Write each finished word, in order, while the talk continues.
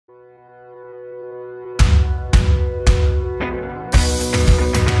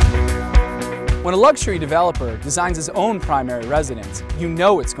When a luxury developer designs his own primary residence, you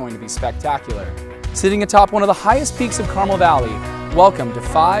know it's going to be spectacular. Sitting atop one of the highest peaks of Carmel Valley, welcome to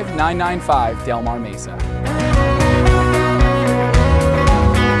 5995 Del Mar Mesa.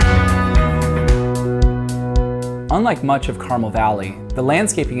 Unlike much of Carmel Valley, the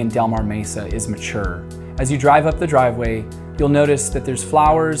landscaping in Del Mar Mesa is mature. As you drive up the driveway, you'll notice that there's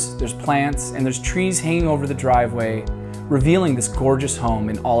flowers, there's plants, and there's trees hanging over the driveway, revealing this gorgeous home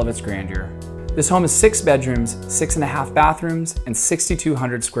in all of its grandeur. This home is 6 bedrooms, 6.5 bathrooms, and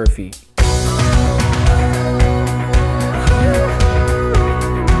 6,200 square feet.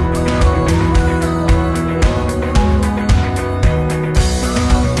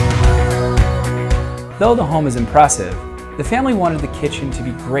 Though the home is impressive, the family wanted the kitchen to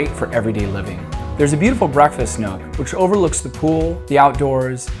be great for everyday living. There's a beautiful breakfast nook which overlooks the pool, the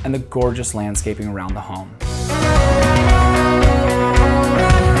outdoors, and the gorgeous landscaping around the home.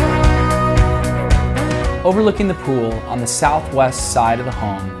 Overlooking the pool on the southwest side of the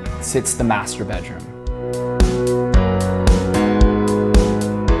home sits the master bedroom.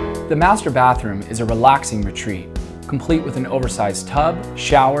 The master bathroom is a relaxing retreat, complete with an oversized tub,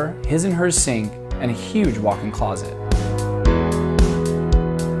 shower, his and hers sink, and a huge walk-in closet.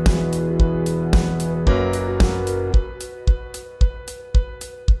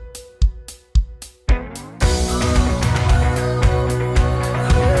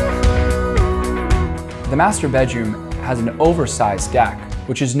 The master bedroom has an oversized deck,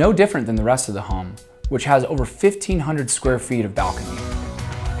 which is no different than the rest of the home, which has over 1,500 square feet of balcony.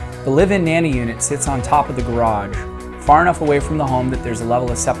 The live-in nanny unit sits on top of the garage, far enough away from the home that there's a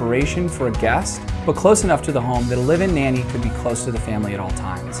level of separation for a guest, but close enough to the home that a live-in nanny could be close to the family at all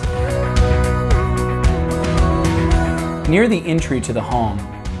times. Near the entry to the home,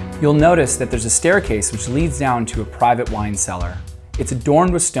 you'll notice that there's a staircase which leads down to a private wine cellar. It's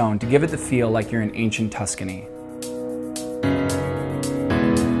adorned with stone to give it the feel like you're in ancient Tuscany.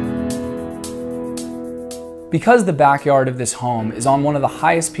 Because the backyard of this home is on one of the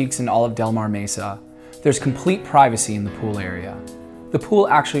highest peaks in all of Del Mar Mesa, there's complete privacy in the pool area. The pool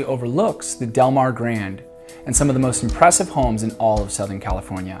actually overlooks the Del Mar Grand and some of the most impressive homes in all of Southern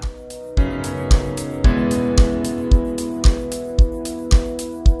California.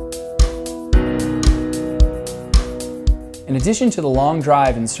 In addition to the long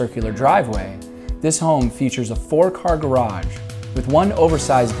drive and circular driveway, this home features a 4-car garage with one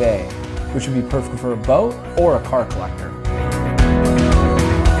oversized bay, which would be perfect for a boat or a car collector.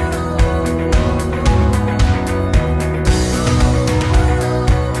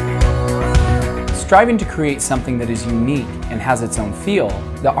 Striving to create something that is unique and has its own feel,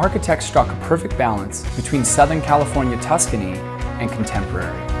 the architect struck a perfect balance between Southern California Tuscany and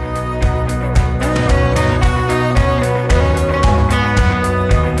contemporary.